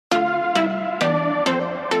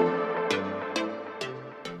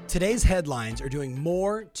Today's headlines are doing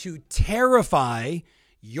more to terrify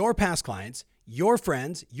your past clients, your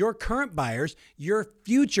friends, your current buyers, your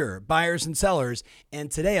future buyers and sellers.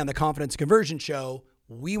 And today on the Confidence Conversion Show,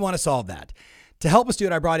 we want to solve that. To help us do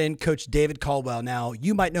it, I brought in Coach David Caldwell. Now,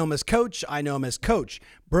 you might know him as Coach. I know him as Coach,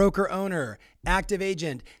 broker owner, active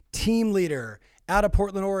agent, team leader out of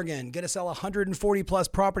Portland, Oregon. Going to sell 140 plus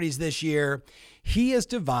properties this year. He has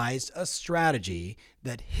devised a strategy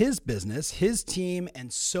that his business, his team,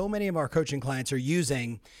 and so many of our coaching clients are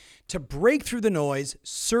using to break through the noise,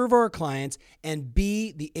 serve our clients, and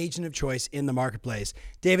be the agent of choice in the marketplace.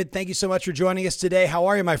 David, thank you so much for joining us today. How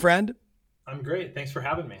are you, my friend? I'm great. Thanks for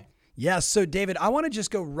having me. Yes. So David, I want to just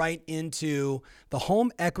go right into the home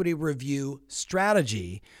equity review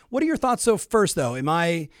strategy. What are your thoughts? So first though, am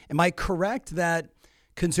I correct that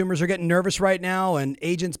consumers are getting nervous right now and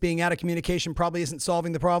agents being out of communication probably isn't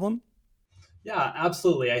solving the problem? Yeah,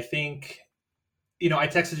 absolutely. I think, I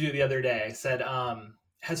texted you the other day. I said,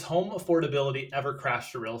 has home affordability ever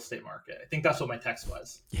crashed the real estate market? I think that's what my text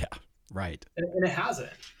was. Yeah, right. And it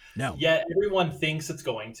hasn't. No. Yet everyone thinks it's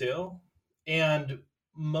going to. And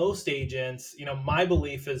most agents, my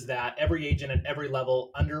belief is that every agent at every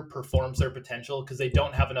level underperforms their potential because they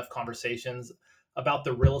don't have enough conversations about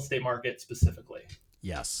the real estate market specifically.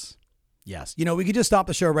 Yes. Yes. We could just stop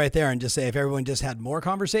the show right there and just say if everyone just had more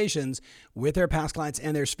conversations with their past clients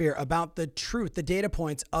and their sphere about the truth, the data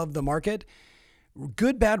points of the market,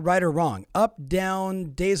 good, bad, right, or wrong, up,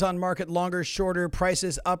 down, days on market, longer, shorter,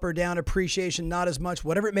 prices up or down, appreciation, not as much,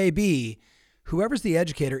 whatever it may be, whoever's the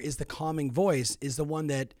educator is the calming voice is the one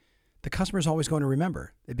that the customer is always going to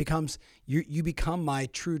remember. It becomes, you become my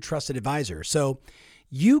true trusted advisor. So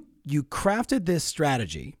you crafted this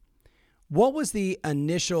strategy. What was the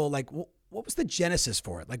initial, what was the genesis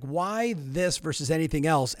for it? Like why this versus anything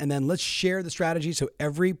else? And then let's share the strategy so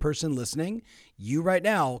every person listening, you right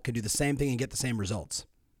now can do the same thing and get the same results.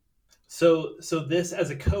 So this,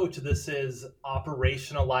 as a coach, this is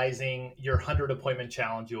operationalizing your 100 appointment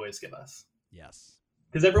challenge you always give us. Yes.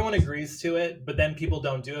 Because everyone agrees to it, but then people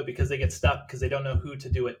don't do it because they get stuck because they don't know who to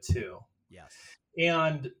do it to. Yes.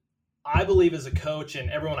 And I believe as a coach, and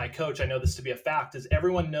everyone I coach, I know this to be a fact, is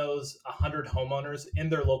everyone knows 100 homeowners in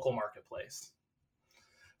their local marketplace.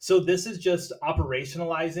 So this is just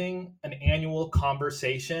operationalizing an annual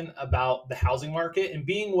conversation about the housing market and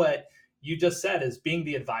being what you just said is being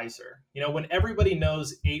the advisor. When everybody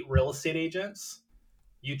knows 8 real estate agents,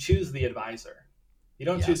 you choose the advisor. You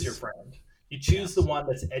don't choose your friend. You choose the one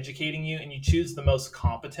that's educating you and you choose the most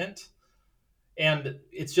competent. And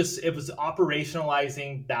it was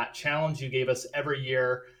operationalizing that challenge you gave us every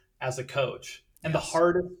year as a coach. And the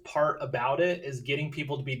hardest part about it is getting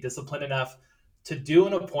people to be disciplined enough to do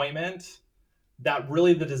an appointment that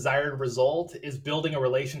really the desired result is building a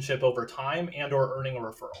relationship over time and or earning a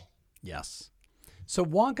referral. Yes. So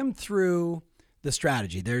walk them through the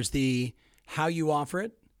strategy. There's the how you offer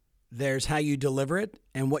it. There's how you deliver it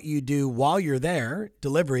and what you do while you're there,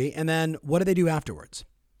 delivery. And then what do they do afterwards?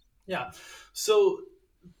 Yeah. So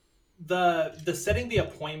the setting the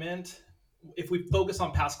appointment, if we focus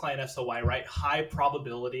on past client SOI, right? High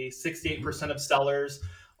probability, 68% of sellers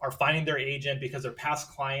are finding their agent because they're past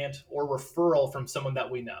client or referral from someone that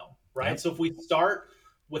we know, right? Yep. So if we start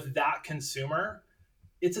with that consumer,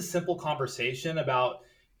 it's a simple conversation about,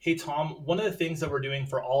 hey, Tom, one of the things that we're doing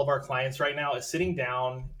for all of our clients right now is sitting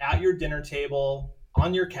down at your dinner table,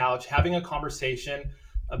 on your couch, having a conversation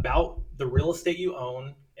about the real estate you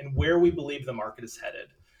own and where we believe the market is headed.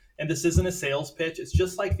 And this isn't a sales pitch. It's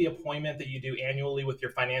just like the appointment that you do annually with your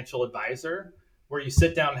financial advisor, where you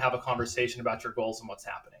sit down and have a conversation about your goals and what's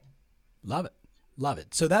happening. Love it. Love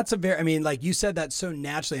it. So that's you said that so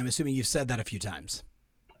naturally. I'm assuming you've said that a few times.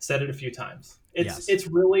 Said it a few times. It's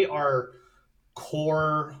really our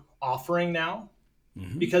core offering now,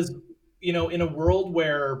 because, in a world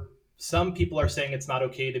where some people are saying it's not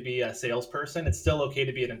okay to be a salesperson, it's still okay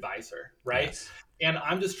to be an advisor, right? Yes. And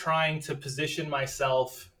I'm just trying to position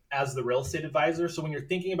myself as the real estate advisor. So when you're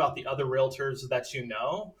thinking about the other realtors that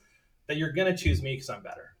that you're going to choose me because I'm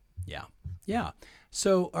better. Yeah. Yeah.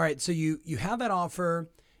 So, all right. So you have that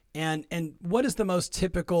offer and what is the most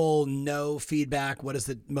typical no feedback? What is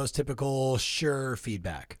the most typical sure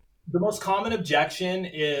feedback? The most common objection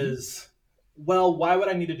is, well, why would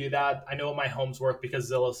I need to do that? I know what my home's worth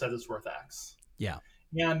because Zillow says it's worth X. Yeah.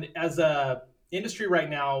 And as a industry right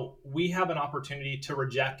now, we have an opportunity to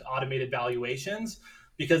reject automated valuations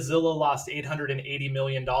because Zillow lost $880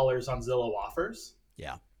 million on Zillow offers.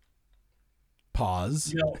 Yeah.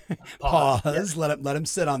 Pause. Pause. Yeah. Let him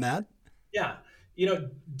sit on that. Yeah.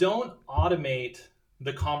 Don't automate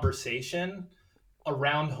the conversation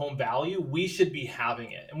around home value, we should be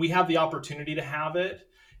having it, and we have the opportunity to have it,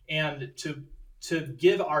 and to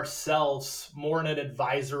give ourselves more in an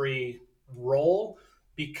advisory role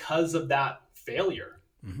because of that failure,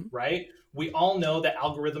 right? We all know that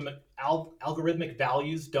algorithmic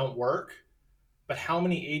values don't work, but how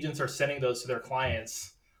many agents are sending those to their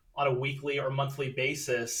clients on a weekly or monthly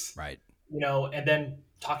basis, Right. And then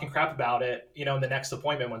talking crap about it, in the next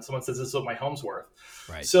appointment when someone says this is what my home's worth.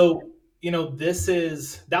 Right. So, that's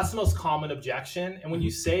the most common objection. And when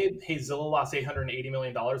you say, hey, Zillow lost $880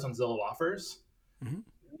 million on Zillow offers,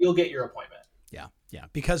 you'll get your appointment. Yeah. Yeah.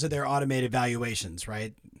 Because of their automated valuations,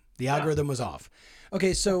 right? The algorithm was off.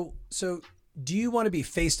 Okay. So do you want to be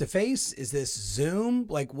face-to-face? Is this Zoom?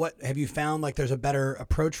 Like, what have you found? Like, there's a better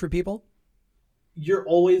approach for people? You're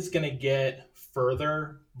always going to get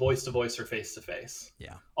further voice-to-voice or face-to-face.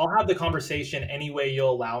 Yeah. I'll have the conversation any way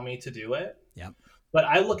you'll allow me to do it. Yeah. But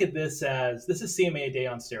I look at this as, this is CMA a day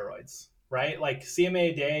on steroids, right? Like,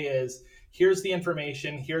 CMA a day is, here's the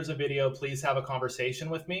information, here's a video, please have a conversation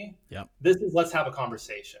with me. Yep. This is, let's have a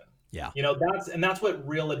conversation. Yeah. That's what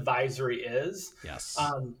real advisory is. Yes.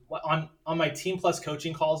 On my Team Plus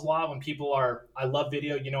coaching calls a lot, when people I love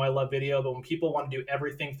video, I love video, but when people want to do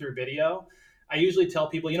everything through video, I usually tell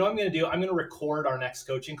people, what I'm going to do? I'm going to record our next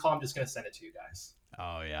coaching call. I'm just going to send it to you guys.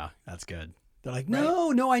 Oh yeah. That's good. They're like,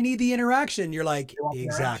 no, I need the interaction. You're like,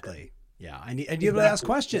 exactly. Yeah. And you're able to ask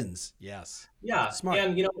questions. Yes. Yeah. Smart.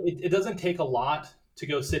 And it doesn't take a lot to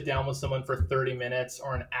go sit down with someone for 30 minutes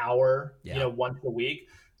or an hour, once a week,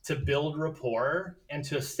 to build rapport and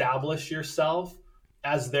to establish yourself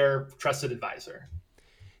as their trusted advisor.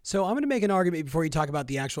 So I'm going to make an argument before you talk about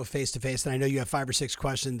the actual face-to-face. And I know you have 5 or 6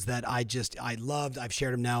 questions that I loved. I've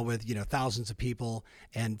shared them now with, thousands of people.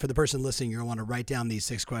 And for the person listening, you're going to want to write down these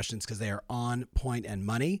 6 questions because they are on point and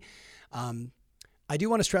money. I do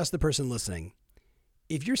want to stress to the person listening,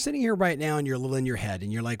 if you're sitting here right now and you're a little in your head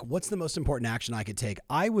and you're like, what's the most important action I could take?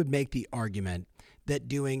 I would make the argument that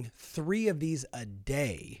doing 3 of these a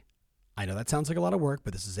day, I know that sounds like a lot of work,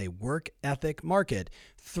 but this is a work ethic market.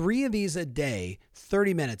 3 of these a day,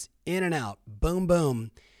 30 minutes, in and out, boom,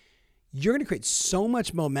 boom. You're going to create so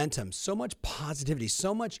much momentum, so much positivity,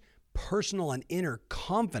 so much personal and inner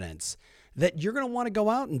confidence that you're going to want to go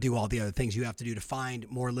out and do all the other things you have to do to find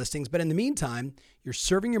more listings. But in the meantime, you're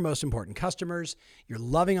serving your most important customers. You're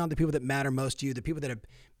loving on the people that matter most to you, the people that have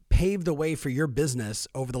paved the way for your business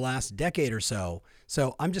over the last decade or so.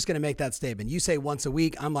 So I'm just going to make that statement. You say once a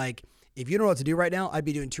week. I'm like, if you don't know what to do right now, I'd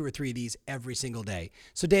be doing 2 or 3 of these every single day.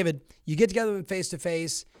 So David, you get together with face to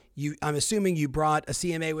face. I'm assuming you brought a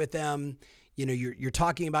CMA with them. You're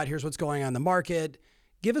talking about here's what's going on in the market.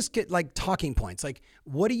 Give us like talking points. Like,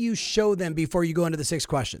 what do you show them before you go into the 6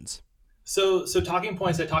 questions? So talking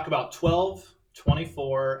points, I talk about 12,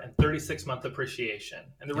 24, and 36-month appreciation.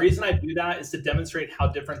 And the reason I do that is to demonstrate how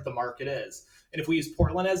different the market is. And if we use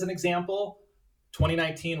Portland as an example,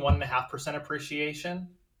 2019, 1.5% appreciation,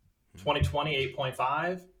 2020,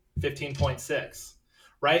 8.5, 15.6,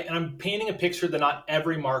 right? And I'm painting a picture that not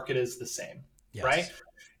every market is the same, right?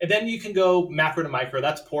 And then you can go macro to micro.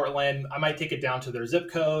 That's Portland. I might take it down to their zip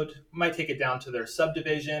code. I might take it down to their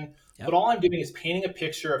subdivision. Yep. But all I'm doing is painting a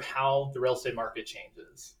picture of how the real estate market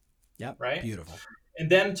changes. Yep. Right? Beautiful. And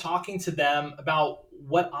then talking to them about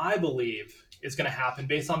what I believe is going to happen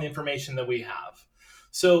based on the information that we have.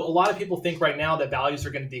 So a lot of people think right now that values are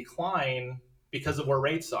going to decline because of where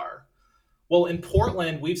rates are. Well, in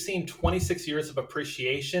Portland, we've seen 26 years of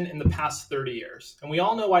appreciation in the past 30 years. And we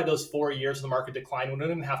all know why those 4 years of the market declined. We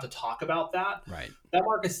don't even have to talk about that. Right. That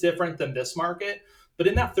market's different than this market. But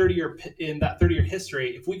in that 30-year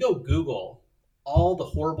history, if we go Google all the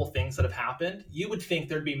horrible things that have happened, you would think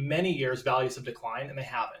there'd be many years values have declined, and they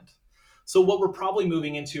haven't. So what we're probably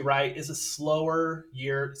moving into, right, is a slower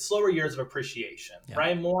years of appreciation,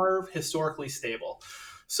 right? More historically stable.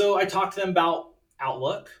 So I talked to them about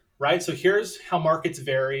outlook, right? So here's how markets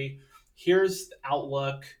vary. Here's the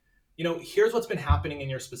outlook. Here's what's been happening in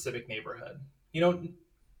your specific neighborhood.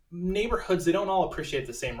 Neighborhoods, they don't all appreciate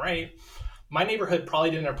the same rate. My neighborhood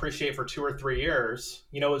probably didn't appreciate for 2 or 3 years.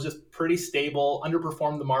 It was just pretty stable,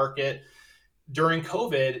 underperformed the market. During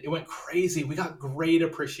COVID, it went crazy. We got great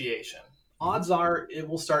appreciation. Odds are it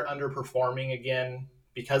will start underperforming again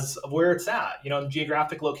because of where it's at, in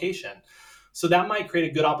geographic location. So that might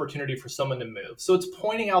create a good opportunity for someone to move. So it's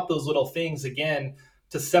pointing out those little things, again,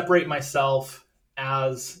 to separate myself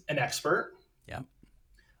as an expert. Yeah.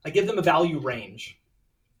 I give them a value range.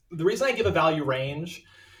 The reason I give a value range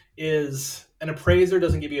is an appraiser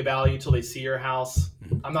doesn't give you a value till they see your house.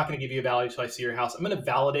 I'm not going to give you a value till I see your house. I'm going to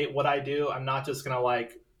validate what I do. I'm not just going to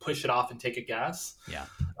push it off and take a guess. Yeah.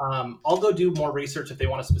 I'll go do more research if they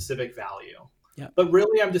want a specific value. Yeah. But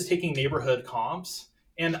really, I'm just taking neighborhood comps.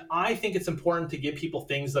 And I think it's important to give people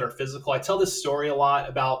things that are physical. I tell this story a lot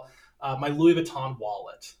about my Louis Vuitton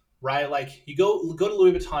wallet, right? Like you go to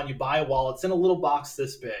Louis Vuitton, you buy a wallet, it's in a little box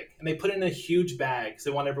this big, and they put it in a huge bag because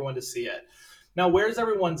they want everyone to see it. Now, where's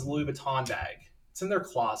everyone's Louis Vuitton bag? It's in their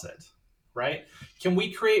closet, right? Can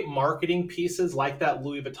we create marketing pieces like that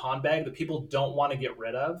Louis Vuitton bag that people don't want to get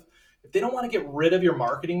rid of? If they don't want to get rid of your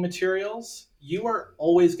marketing materials, you are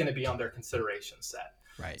always going to be on their consideration set.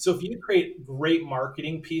 Right. So if you create great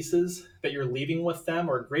marketing pieces that you're leaving with them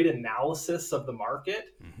or great analysis of the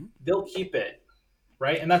market, they'll keep it,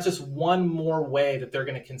 right? And that's just one more way that they're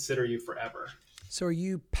going to consider you forever. So are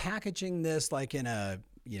you packaging this like in a,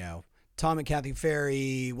 Tom and Kathy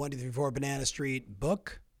Ferry, 1234 Banana Street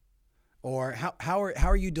book? Or how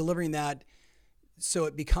are you delivering that so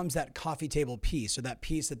it becomes that coffee table piece or that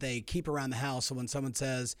piece that they keep around the house? So when someone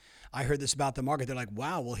says, I heard this about the market, they're like,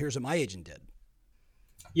 wow, well, here's what my agent did.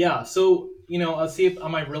 Yeah. So, I'll see if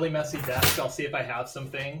on my really messy desk, I'll see if I have some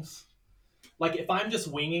things. Like if I'm just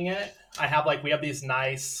winging it, we have these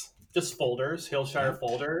nice just folders, Hillshire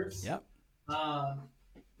folders. Yep.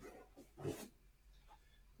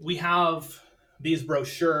 We have these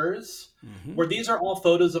brochures where these are all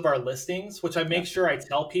photos of our listings, which I make sure I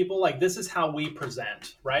tell people, like, this is how we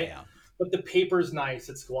present, right? Yeah. But the paper's nice.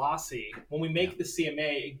 It's glossy. When we make the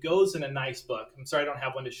CMA, it goes in a nice book. I'm sorry I don't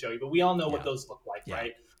have one to show you, but we all know what those look like,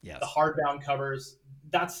 right? Yes. The hardbound covers,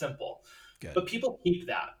 that's simple. Good. But people keep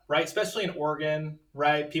that, right? Especially in Oregon,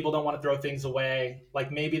 right? People don't want to throw things away.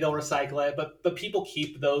 Like maybe they'll recycle it, but people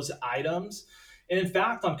keep those items. And in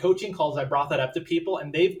fact, on coaching calls, I brought that up to people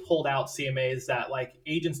and they've pulled out CMAs that like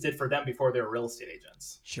agents did for them before they were real estate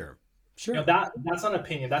agents. Sure. That's not an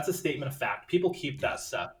opinion. That's a statement of fact. People keep that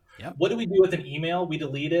stuff. Yep. What do we do with an email? We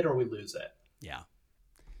delete it or we lose it. Yeah.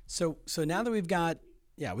 So now that we got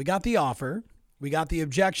the offer, we got the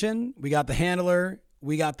objection, we got the handler,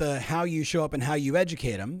 we got the how you show up and how you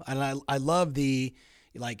educate them. And I love the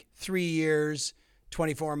 3 years,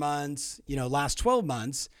 24 months, last 12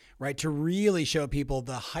 months, right? To really show people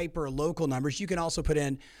the hyper local numbers. You can also put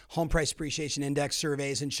in home price appreciation index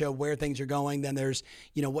surveys and show where things are going. Then there's,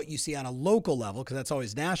 what you see on a local level, because that's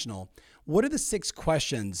always national. What are the 6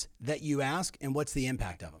 questions that you ask and what's the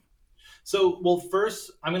impact of them? So, well,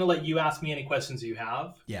 first, I'm going to let you ask me any questions you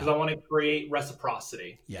have because I want to create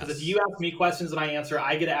reciprocity. Yes. Because if you ask me questions and I answer,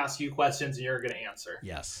 I get to ask you questions and you're going to answer.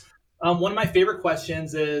 Yes. One of my favorite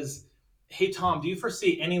questions is, hey, Tom, do you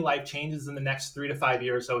foresee any life changes in the next 3 to 5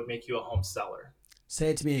 years that would make you a home seller?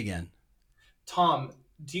 Say it to me again. Tom,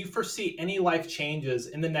 do you foresee any life changes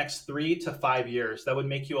in the next 3 to 5 years that would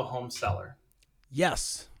make you a home seller?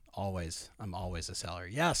 Yes. Always. I'm always a seller.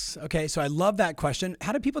 Yes. Okay. So I love that question.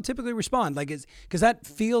 How do people typically respond? Because that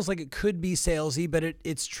feels like it could be salesy, but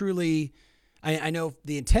it's truly, I know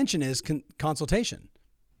the intention is consultation.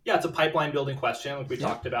 Yeah. It's a pipeline building question. Like we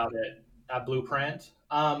talked about it at Blueprint.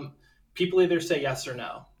 People either say yes or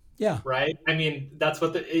no. Yeah. Right. I mean, that's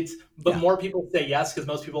what more people say yes because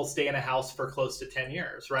most people stay in a house for close to 10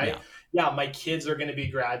 years. Right. Yeah. My kids are going to be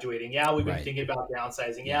graduating. Yeah. We've been thinking about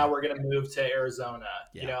downsizing. Yeah. We're going to move to Arizona.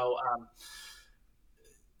 Yeah.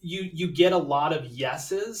 You get a lot of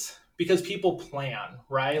yeses because people plan.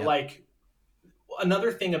 Right. Yeah. Like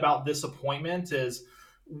another thing about this appointment is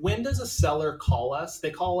when does a seller call us?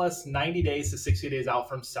 They call us 90 days to 60 days out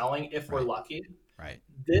from selling if we're lucky. Right.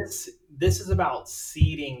 This is about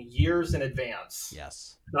seeding years in advance.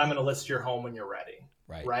 Yes. That I'm going to list your home when you're ready.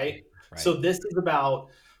 Right. So this is about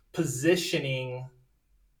positioning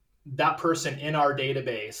that person in our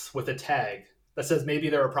database with a tag that says maybe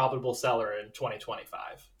they're a profitable seller in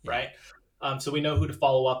 2025. Yeah. Right. So we know who to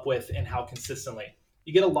follow up with and how consistently.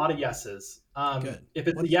 You get a lot of yeses. Good. If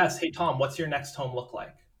it's a yes, hey, Tom, what's your next home look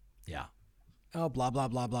like? Yeah. Oh, blah, blah,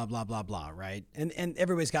 blah, blah, blah, blah, blah, right? And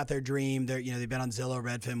everybody's got their dream. They've been on Zillow,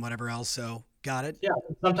 Redfin, whatever else. So got it. Yeah.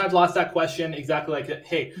 Sometimes I'll ask that question exactly like,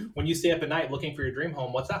 hey, when you stay up at night looking for your dream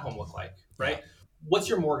home, what's that home look like? Right. Yeah. What's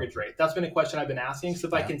your mortgage rate? That's been a question I've been asking. So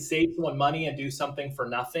if I can save someone money and do something for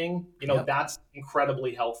nothing, that's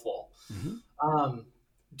incredibly helpful. Mm-hmm.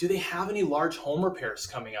 Do they have any large home repairs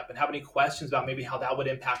coming up and have any questions about maybe how that would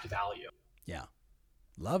impact value? Yeah.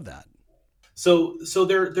 Love that. So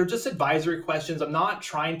they're just advisory questions. I'm not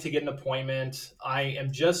trying to get an appointment. I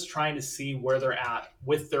am just trying to see where they're at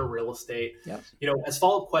with their real estate. Yep. As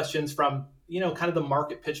follow-up questions from, kind of the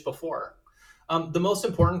market pitch before. The most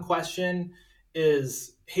important question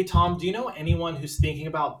is, hey, Tom, do you know anyone who's thinking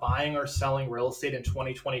about buying or selling real estate in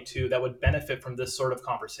 2022 that would benefit from this sort of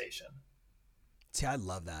conversation? See, I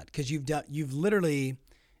love that because you've literally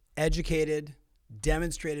educated,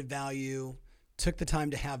 demonstrated value, took the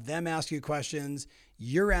time to have them ask you questions.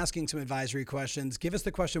 You're asking some advisory questions. Give us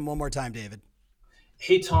the question one more time, David.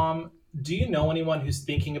 Hey, Tom, do you know anyone who's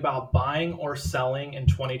thinking about buying or selling in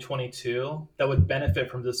 2022 that would benefit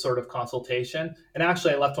from this sort of consultation? And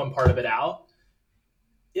actually, I left one part of it out.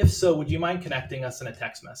 If so, would you mind connecting us in a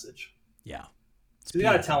text message? Yeah. So you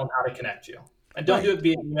got to tell them how to connect you. And don't do it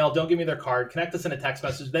via email. Don't give me their card. Connect us in a text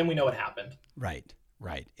message. Then we know what happened. Right.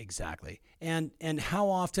 Exactly. And how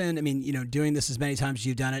often, I mean, doing this as many times as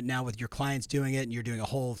you've done it now with your clients doing it, and you're doing a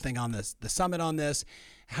whole thing on this, the summit on this,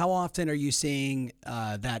 how often are you seeing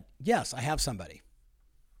that, yes, I have somebody?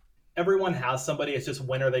 Everyone has somebody. It's just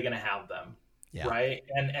when are they going to have them? Yeah. Right.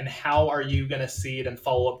 And how are you going to see it and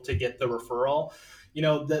follow up to get the referral?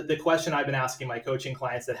 The question I've been asking my coaching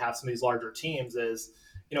clients that have some of these larger teams is,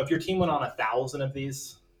 if your team went on 1,000 of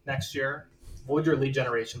these next year, what would your lead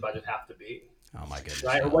generation budget have to be? Oh my goodness.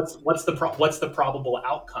 Right. Or what's the probable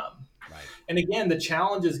outcome? Right. And again, the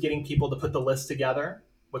challenge is getting people to put the list together,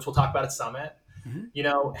 which we'll talk about at Summit.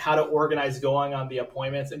 Mm-hmm. How to organize going on the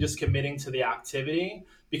appointments and just committing to the activity,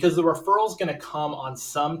 because the referral is going to come on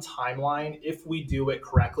some timeline if we do it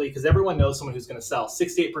correctly, because everyone knows someone who's going to sell.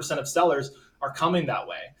 68% of sellers are coming that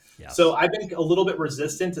way. Yes. So I've been a little bit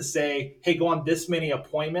resistant to say, hey, go on this many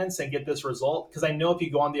appointments and get this result. Because I know if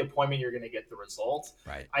you go on the appointment, you're going to get the result.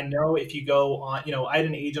 Right. I know if you go on, I had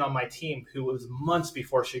an agent on my team who was months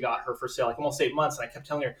before she got her first sale, like almost 8 months. And I kept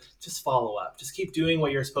telling her, just follow up. Just keep doing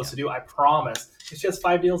what you're supposed to do. I promise. She has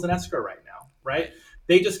 5 deals in escrow right now. Right.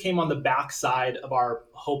 They just came on the backside of our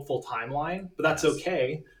hopeful timeline, but that's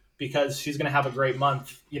okay, because she's going to have a great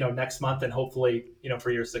month, next month, and hopefully,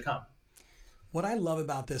 for years to come. What I love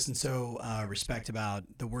about this, and so respect about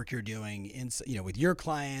the work you're doing with your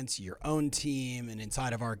clients, your own team, and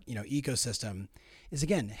inside of our ecosystem, is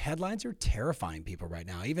again, headlines are terrifying people right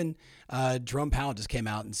now. Even Jerome Powell just came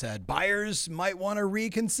out and said buyers might want to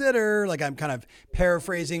reconsider. Like, I'm kind of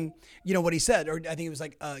paraphrasing, what he said, or I think it was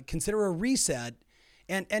like consider a reset.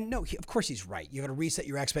 And no, of course he's right. You got to reset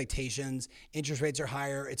your expectations. Interest rates are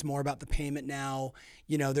higher. It's more about the payment now.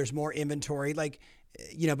 There's more inventory.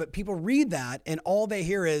 But people read that and all they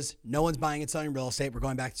hear is no one's buying and selling real estate. We're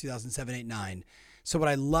going back to 2007, 8, 9. So what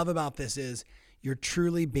I love about this is you're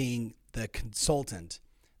truly being the consultant,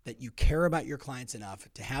 that you care about your clients enough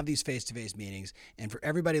to have these face-to-face meetings. And for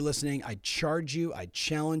everybody listening, I challenge you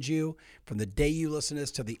from the day you listen to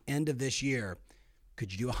this till the end of this year,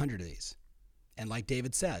 could you do 100 of these? And like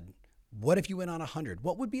David said, what if you went on 100?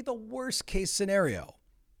 What would be the worst case scenario?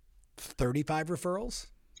 35 referrals?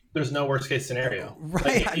 There's no worst case scenario.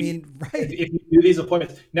 Right. If you do these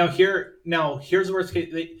appointments here's the worst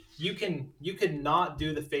case. You can not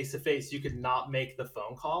do the face-to-face. You could not make the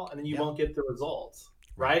phone call, and then you won't get the results.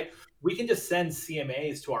 Right. We can just send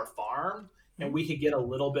CMAs to our farm and we could get a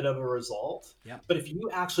little bit of a result. Yep. But if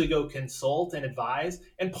you actually go consult and advise,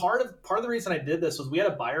 and part of the reason I did this was we had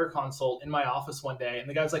a buyer consult in my office one day, and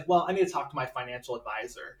the guy was like, well, I need to talk to my financial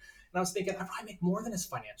advisor. And I was thinking, I probably make more than his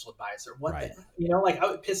financial advisor.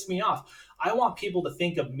 It pissed me off. I want people to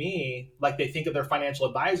think of me like they think of their financial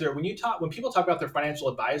advisor. When people talk about their financial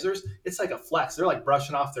advisors, it's like a flex. They're like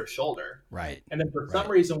brushing off their shoulder. Right. And then for some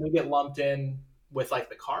reason we get lumped in with like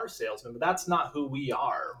the car salesman, but that's not who we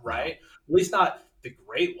are, right? No. At least not the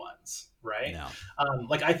great ones, right? No.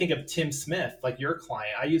 I think of Tim Smith, like your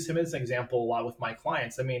client. I use him as an example a lot with my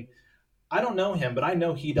clients. I mean, I don't know him, but I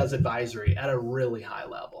know he does advisory at a really high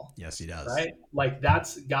level. Yes, he does. Right? Like,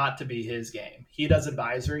 that's got to be his game. He does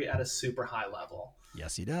advisory at a super high level.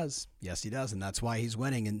 Yes, he does. Yes, he does. And that's why he's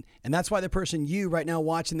winning. And that's why the person you right now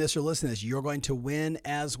watching this or listening to this, you're going to win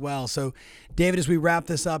as well. So, David, as we wrap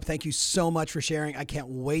this up, thank you so much for sharing. I can't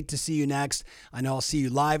wait to see you next. I know I'll see you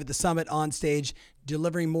live at the summit on stage,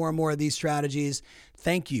 delivering more and more of these strategies.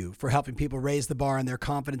 Thank you for helping people raise the bar on their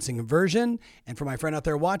confidence and conversion. And for my friend out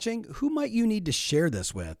there watching, who might you need to share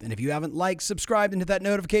this with? And if you haven't liked, subscribed, and hit that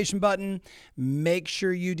notification button, make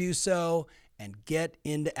sure you do so and get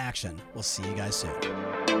into action. We'll see you guys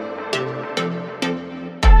soon.